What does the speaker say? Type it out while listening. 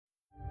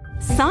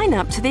Sign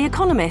up to The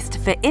Economist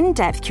for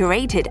in-depth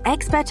curated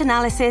expert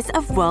analysis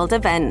of world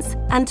events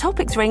and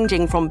topics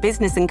ranging from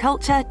business and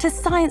culture to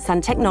science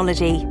and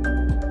technology.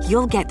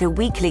 You'll get the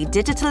weekly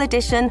digital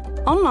edition,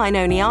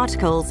 online-only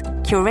articles,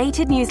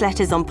 curated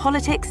newsletters on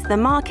politics, the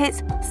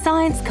markets,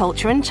 science,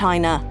 culture and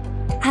China,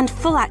 and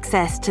full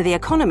access to The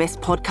Economist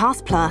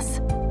Podcast Plus.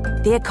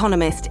 The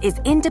Economist is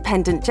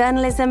independent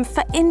journalism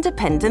for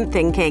independent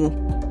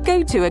thinking.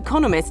 Go to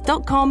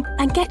economist.com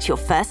and get your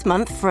first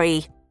month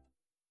free.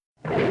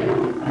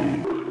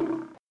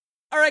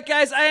 All right,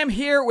 guys, I am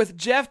here with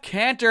Jeff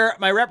Cantor,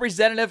 my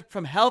representative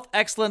from Health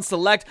Excellence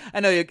Select. I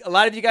know a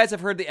lot of you guys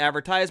have heard the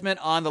advertisement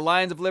on the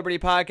Lions of Liberty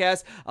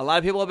podcast. A lot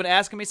of people have been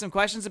asking me some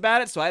questions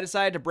about it, so I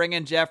decided to bring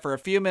in Jeff for a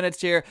few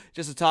minutes here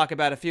just to talk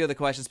about a few of the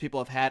questions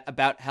people have had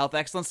about Health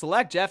Excellence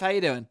Select. Jeff, how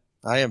you doing?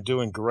 I am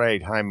doing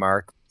great. Hi,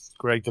 Mark. It's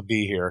great to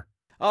be here.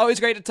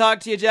 Always great to talk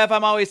to you, Jeff.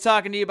 I'm always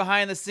talking to you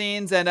behind the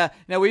scenes, and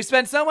we've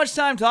spent so much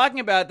time talking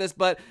about this,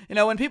 but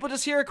when people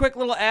just hear a quick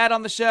little ad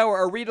on the show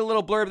or read a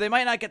little blurb, they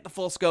might not get the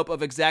full scope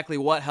of exactly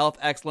what Health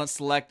Excellence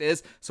Select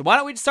is. So why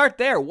don't we start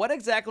there? What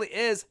exactly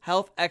is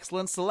Health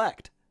Excellence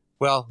Select?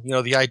 Well,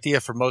 the idea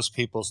for most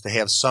people is to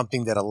have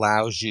something that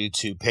allows you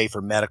to pay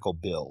for medical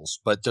bills,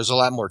 but there's a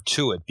lot more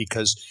to it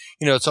because,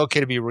 it's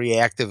okay to be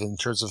reactive in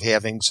terms of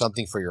having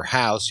something for your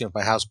house. If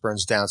my house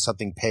burns down,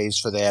 something pays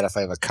for that. If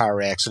I have a car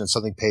accident,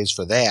 something pays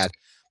for that.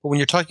 But when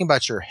you're talking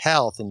about your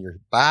health and your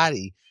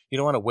body, you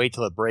don't want to wait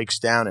till it breaks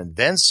down and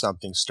then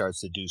something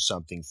starts to do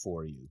something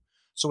for you.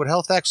 So what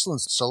Health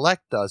Excellence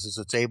Select does is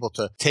it's able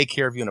to take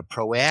care of you in a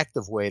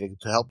proactive way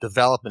to help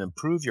develop and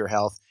improve your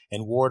health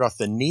and ward off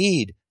the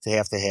need to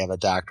have a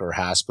doctor or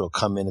hospital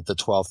come in at the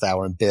 12th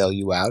hour and bail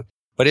you out.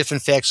 But if in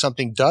fact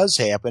something does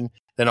happen,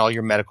 then all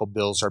your medical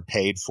bills are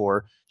paid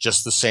for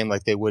just the same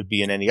like they would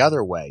be in any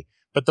other way.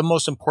 But the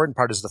most important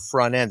part is the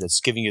front end.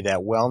 It's giving you that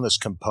wellness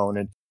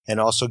component and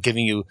also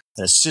giving you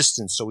an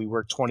assistance. So we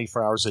work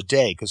 24 hours a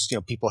day because,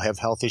 people have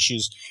health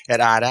issues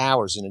at odd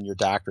hours and then your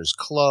doctor's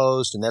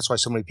closed. And that's why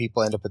so many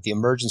people end up at the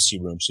emergency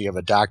room. So you have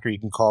a doctor you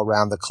can call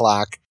around the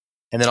clock.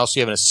 And then also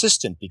you have an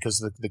assistant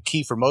because the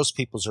key for most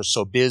people is they're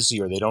so busy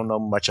or they don't know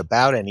much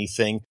about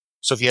anything.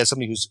 So if you have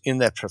somebody who's in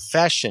that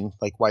profession,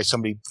 like why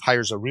somebody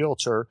hires a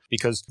realtor,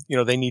 because,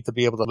 they need to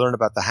be able to learn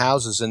about the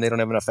houses and they don't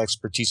have enough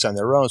expertise on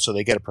their own. So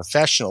they get a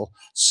professional.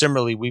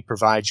 Similarly, we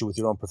provide you with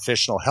your own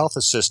professional health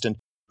assistant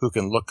who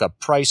can look up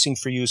pricing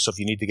for you. So if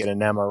you need to get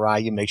an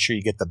MRI, you make sure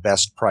you get the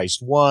best priced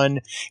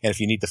one. And if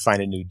you need to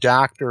find a new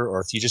doctor,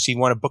 or if you just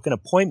even want to book an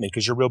appointment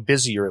because you're real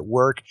busy, you're at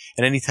work.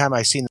 And anytime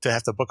I seem to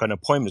have to book an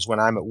appointment is when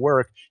I'm at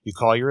work, you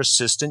call your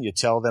assistant, you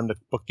tell them to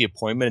book the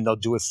appointment and they'll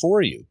do it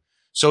for you.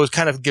 So it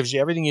kind of gives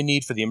you everything you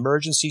need for the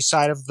emergency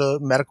side of the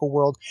medical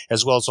world,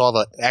 as well as all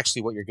the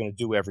actually what you're going to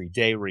do every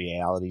day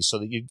reality so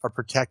that you are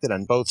protected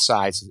on both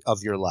sides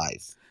of your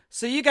life.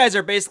 So you guys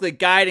are basically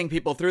guiding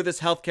people through this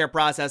healthcare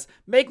process,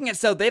 making it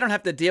so they don't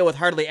have to deal with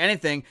hardly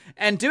anything,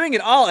 and doing it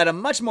all at a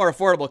much more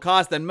affordable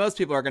cost than most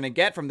people are going to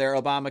get from their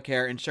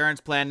Obamacare insurance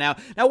plan. Now,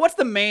 what's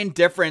the main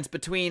difference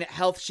between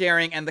health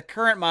sharing and the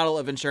current model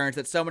of insurance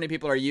that so many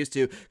people are used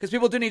to? Because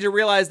people do need to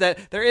realize that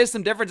there is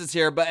some differences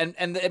here, but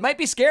and it might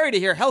be scary to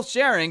hear health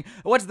sharing.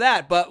 What's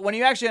that? But when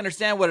you actually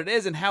understand what it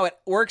is and how it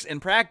works in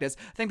practice,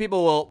 I think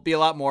people will be a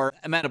lot more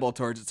amenable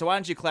towards it. So why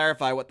don't you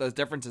clarify what those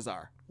differences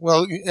are?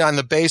 Well, on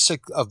the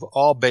basic of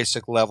all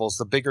basic levels,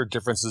 the bigger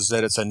difference is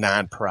that it's a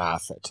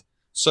nonprofit.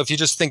 So if you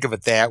just think of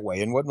it that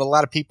way, and what a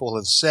lot of people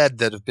have said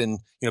that have been,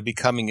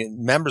 becoming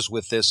members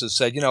with this is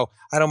said,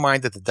 I don't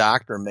mind that the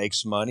doctor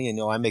makes money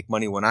and, I make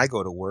money when I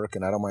go to work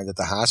and I don't mind that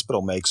the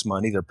hospital makes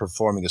money. They're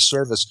performing a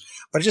service,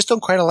 but I just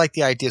don't quite like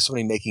the idea of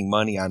somebody making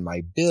money on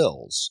my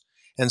bills.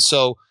 And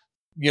so,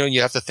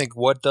 you have to think,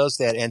 what does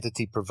that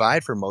entity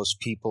provide for most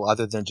people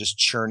other than just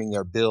churning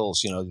their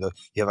bills? You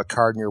have a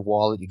card in your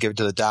wallet, you give it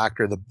to the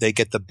doctor, they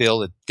get the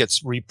bill, it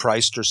gets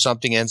repriced or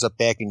something ends up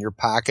back in your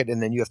pocket,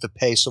 and then you have to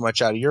pay so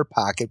much out of your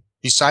pocket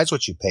besides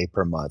what you pay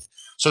per month.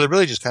 So they're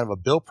really just kind of a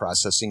bill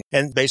processing.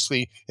 And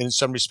basically, in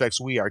some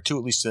respects, we are too,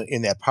 at least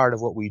in that part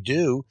of what we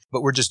do,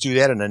 but we're just do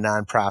that in a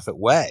nonprofit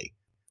way.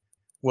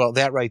 Well,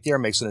 that right there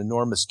makes an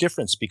enormous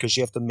difference because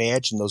you have to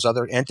imagine those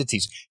other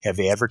entities have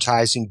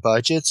advertising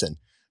budgets and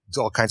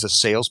all kinds of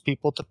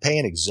salespeople to pay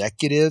and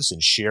executives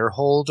and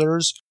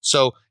shareholders.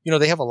 So,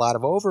 they have a lot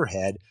of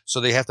overhead. So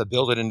they have to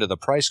build it into the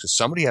price because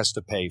somebody has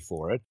to pay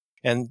for it.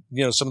 And,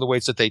 some of the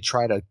ways that they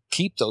try to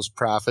keep those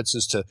profits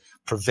is to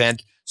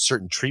prevent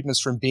certain treatments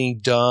from being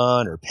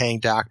done or paying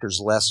doctors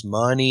less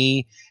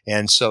money.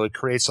 And so it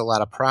creates a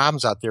lot of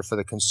problems out there for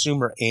the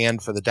consumer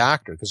and for the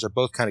doctor because they're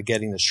both kind of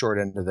getting the short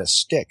end of the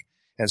stick.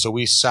 And so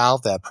we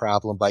solve that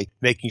problem by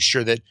making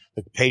sure that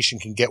the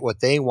patient can get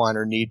what they want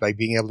or need by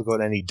being able to go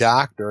to any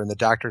doctor, and the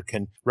doctor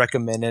can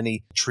recommend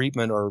any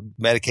treatment or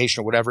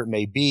medication or whatever it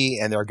may be,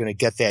 and they're going to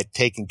get that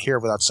taken care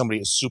of without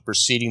somebody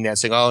superseding that and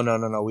saying, oh,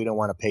 no, we don't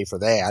want to pay for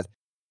that.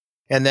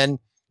 And then,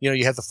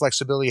 you have the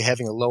flexibility of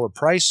having a lower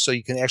price so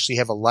you can actually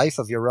have a life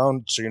of your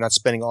own so you're not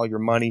spending all your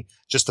money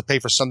just to pay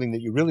for something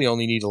that you really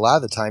only need a lot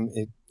of the time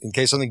in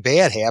case something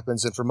bad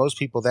happens. And for most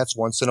people, that's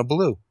once in a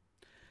blue.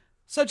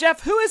 So,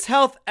 Jeff, who is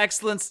Health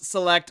Excellence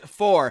Select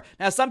for?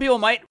 Now, some people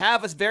might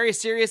have a very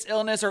serious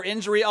illness or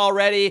injury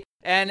already,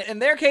 and in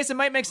their case, it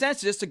might make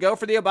sense just to go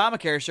for the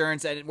Obamacare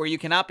insurance where you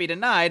cannot be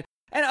denied.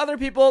 And other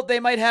people, they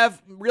might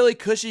have really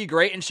cushy,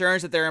 great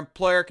insurance that their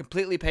employer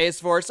completely pays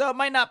for, so it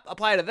might not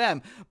apply to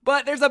them.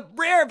 But there's a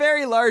rare,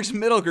 very large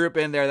middle group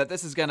in there that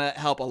this is going to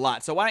help a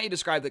lot. So why don't you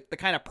describe the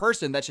kind of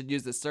person that should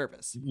use this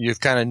service? You've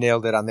kind of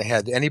nailed it on the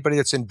head. Anybody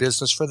that's in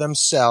business for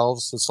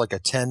themselves, it's like a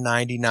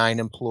 1099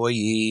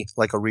 employee,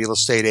 like a real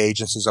estate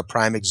agent is a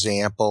prime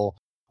example,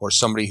 or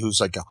somebody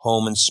who's like a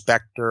home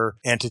inspector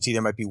entity.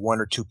 There might be one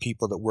or two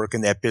people that work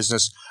in that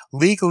business.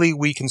 Legally,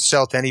 we can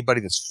sell to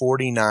anybody that's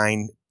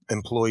 49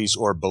 employees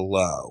or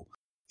below.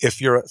 If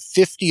you're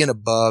 50 and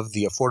above,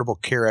 the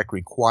Affordable Care Act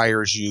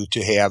requires you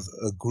to have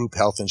a group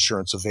health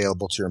insurance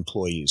available to your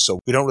employees. So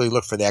we don't really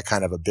look for that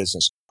kind of a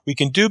business. We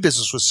can do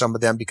business with some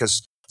of them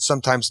because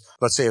sometimes,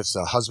 let's say it's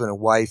a husband and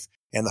wife,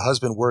 and the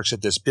husband works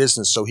at this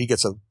business, so he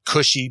gets a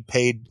cushy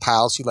paid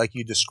policy like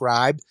you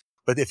described.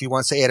 But if he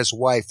wants to add his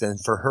wife, then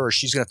for her,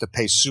 she's going to have to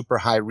pay super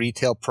high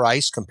retail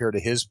price compared to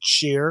his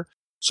share.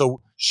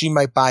 So she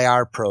might buy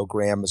our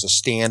program as a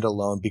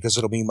standalone because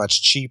it'll be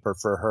much cheaper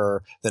for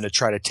her than to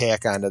try to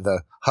tack onto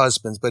the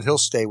husband's, but he'll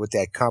stay with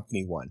that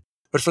company one.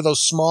 But for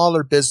those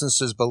smaller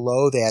businesses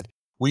below that,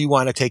 we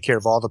want to take care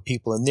of all the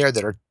people in there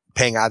that are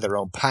paying out of their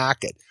own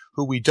pocket.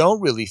 Who we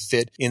don't really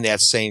fit in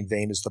that same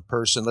vein is the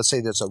person, let's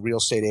say there's a real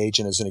estate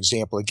agent as an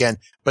example again,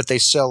 but they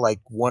sell like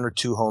 1 or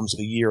 2 homes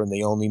a year and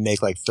they only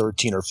make like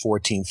 $13,000 or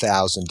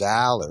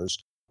 $14,000.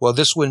 Well,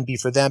 this wouldn't be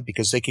for them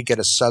because they could get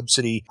a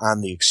subsidy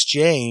on the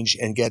exchange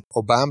and get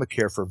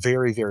Obamacare for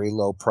very, very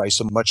low price,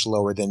 much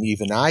lower than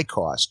even I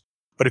cost.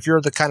 But if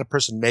you're the kind of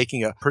person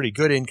making a pretty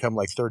good income,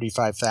 like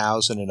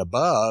 $35,000 and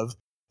above,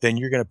 then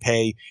you're going to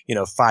pay,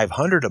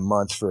 $500 a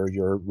month for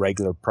your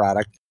regular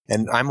product.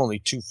 And I'm only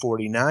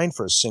 $249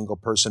 for a single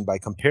person by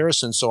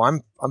comparison. So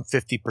I'm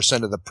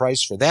 50% of the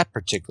price for that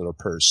particular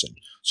person.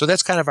 So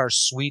that's kind of our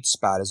sweet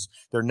spot is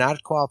they're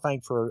not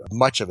qualifying for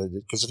much of it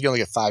because if you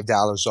only get $5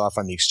 off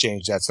on the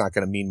exchange, that's not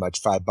going to mean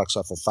much, $5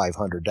 off of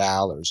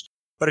 $500.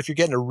 But if you're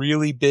getting a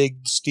really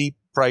big, steep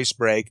price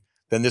break,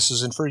 then this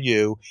isn't for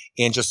you.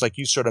 And just like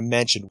you sort of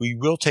mentioned, we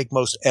will take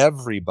most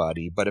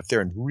everybody, but if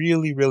they're in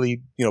really,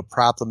 really,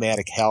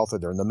 problematic health or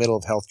they're in the middle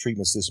of health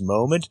treatments this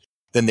moment,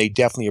 then they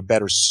definitely are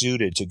better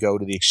suited to go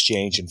to the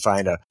exchange and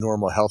find a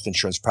normal health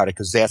insurance product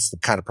because that's the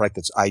kind of product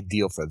that's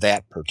ideal for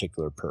that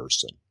particular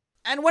person.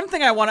 And one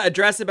thing I want to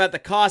address about the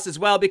cost as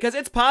well, because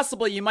it's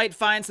possible you might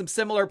find some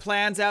similar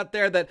plans out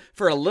there that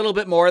for a little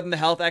bit more than the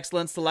Health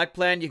Excellence Select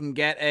plan, you can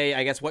get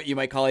what you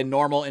might call a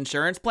normal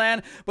insurance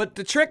plan. But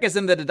the trick is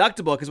in the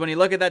deductible, because when you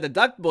look at that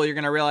deductible, you're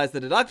going to realize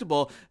the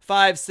deductible,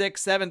 $5,000,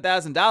 $6,000,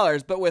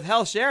 $7,000. But with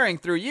health sharing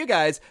through you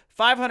guys,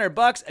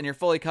 $500 and you're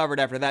fully covered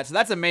after that. So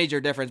that's a major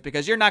difference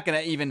because you're not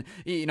going to even,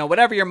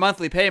 whatever your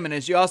monthly payment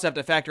is, you also have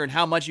to factor in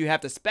how much you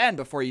have to spend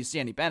before you see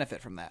any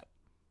benefit from that.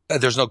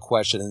 There's no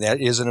question, and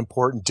that is an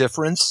important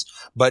difference.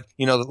 But,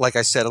 like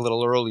I said a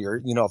little earlier,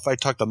 if I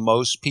talk to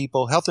most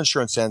people, health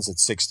insurance ends at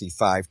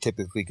 65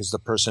 typically because the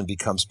person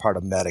becomes part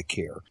of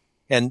Medicare.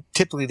 And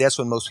typically that's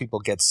when most people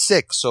get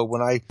sick. So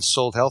when I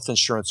sold health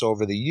insurance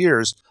over the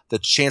years, the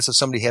chance of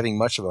somebody having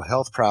much of a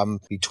health problem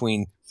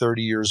between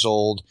 30 years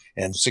old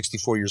and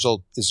 64 years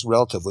old is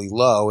relatively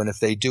low. And if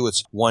they do,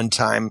 it's one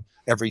time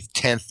every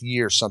 10th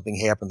year something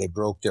happened. They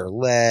broke their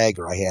leg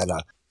or I had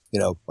a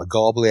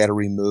gallbladder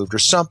removed or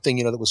something,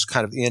 that was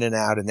kind of in and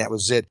out and that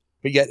was it.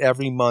 But yet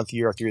every month,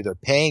 year after year, they're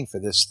paying for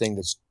this thing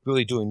that's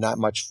really doing not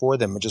much for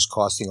them and just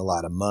costing a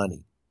lot of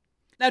money.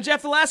 Now,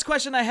 Jeff, the last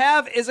question I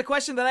have is a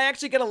question that I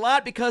actually get a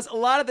lot because a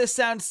lot of this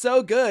sounds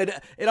so good,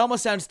 it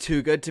almost sounds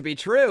too good to be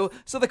true.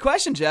 So the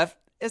question, Jeff,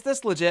 is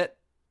this legit?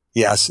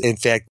 Yes. In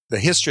fact, the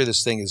history of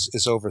this thing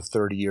is over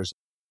 30 years.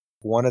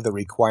 One of the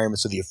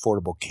requirements of the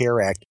Affordable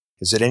Care Act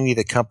is that any of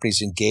the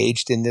companies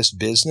engaged in this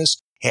business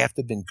have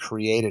to have been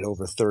created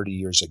over 30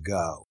 years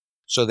ago.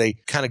 So they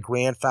kind of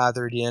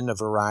grandfathered in a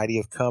variety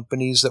of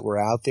companies that were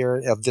out there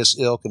of this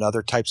ilk and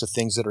other types of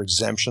things that are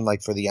exemption,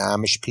 like for the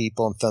Amish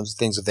people and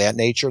things of that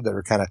nature that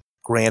are kind of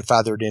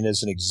grandfathered in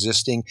as an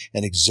existing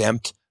and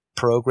exempt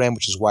program,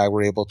 which is why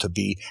we're able to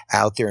be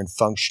out there and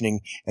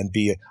functioning and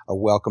be a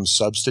welcome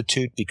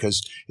substitute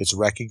because it's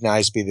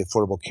recognized by the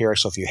Affordable Care Act.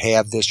 So if you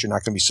have this, you're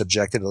not going to be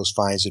subjected to those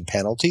fines and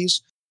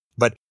penalties.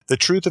 But the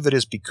truth of it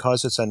is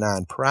because it's a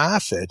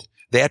nonprofit,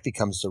 that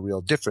becomes the real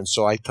difference.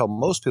 So I tell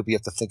most people you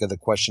have to think of the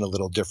question a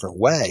little different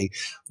way.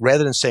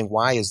 Rather than saying,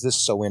 why is this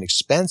so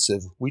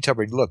inexpensive? We tell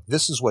everybody, look,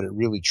 this is what it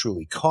really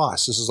truly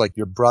costs. This is like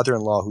your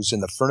brother-in-law who's in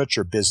the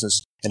furniture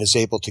business and is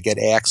able to get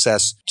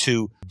access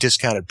to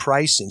discounted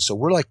pricing. So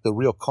we're like the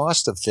real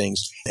cost of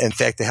things. In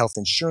fact, the health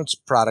insurance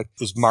product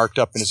is marked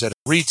up and is at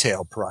a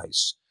retail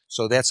price.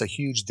 So that's a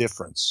huge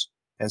difference.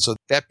 And so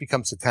that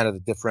becomes the kind of the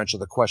differential.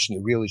 The question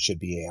you really should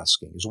be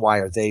asking is why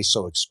are they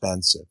so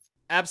expensive?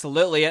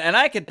 Absolutely. And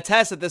I can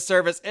attest that this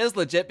service is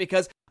legit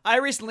because I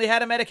recently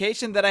had a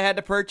medication that I had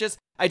to purchase.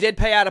 I did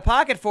pay out of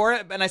pocket for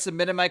it, and I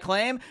submitted my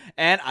claim,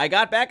 and I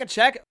got back a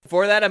check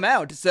for that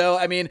amount. So,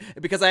 I mean,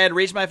 because I had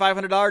reached my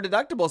 $500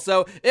 deductible.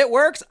 So it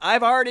works.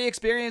 I've already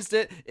experienced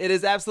it. It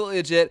is absolutely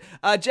legit.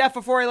 Jeff,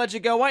 before I let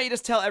you go, why don't you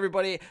just tell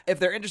everybody if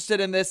they're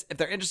interested in this, if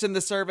they're interested in the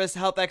service,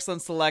 Health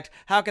Excellence Select,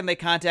 how can they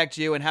contact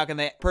you and how can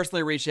they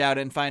personally reach out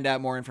and find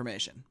out more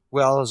information?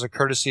 Well, as a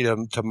courtesy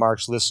to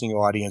Mark's listening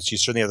audience, you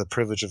certainly have the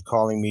privilege of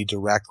calling me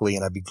directly,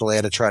 and I'd be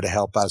glad to try to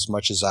help out as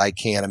much as I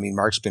can. I mean,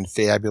 Mark's been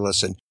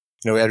fabulous, and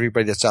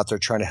everybody that's out there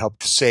trying to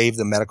help save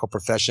the medical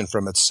profession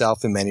from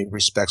itself in many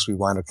respects, we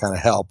want to kind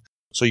of help.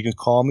 So you can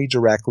call me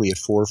directly at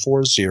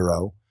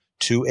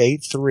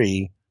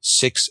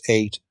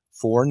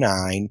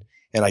 440-283-6849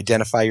 and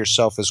identify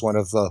yourself as one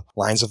of the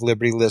Lines of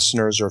Liberty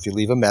listeners, or if you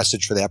leave a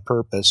message for that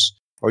purpose.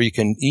 Or you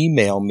can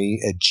email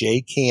me at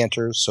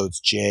jkanter, so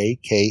it's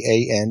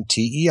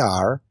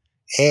JKANTER,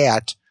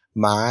 at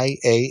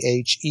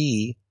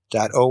myahe.org.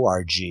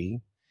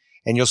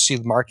 And you'll see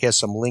Mark has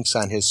some links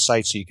on his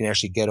site so you can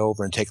actually get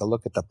over and take a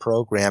look at the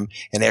program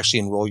and actually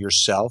enroll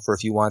yourself. Or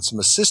if you want some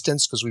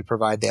assistance, because we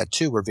provide that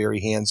too, we're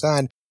very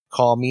hands-on,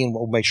 call me and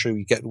we'll make sure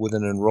you get with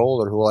an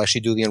enroller who will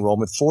actually do the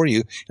enrollment for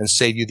you and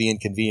save you the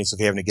inconvenience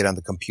of having to get on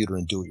the computer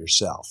and do it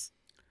yourself.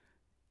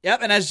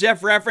 Yep, and as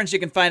Jeff referenced, you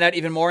can find out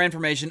even more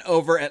information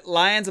over at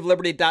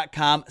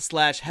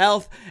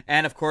lionsofliberty.com/health.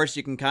 And of course,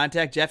 you can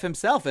contact Jeff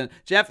himself. And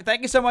Jeff,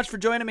 thank you so much for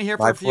joining me here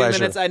for a few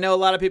minutes. I know a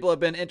lot of people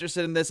have been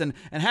interested in this and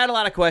had a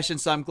lot of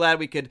questions, so I'm glad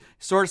we could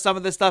sort some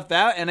of this stuff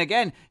out. And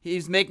again,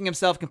 he's making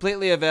himself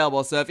completely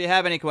available. So if you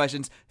have any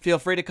questions, feel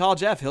free to call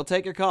Jeff. He'll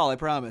take your call, I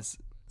promise.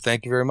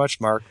 Thank you very much,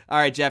 Mark. All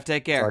right, Jeff,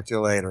 take care. Talk to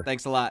you later.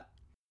 Thanks a lot.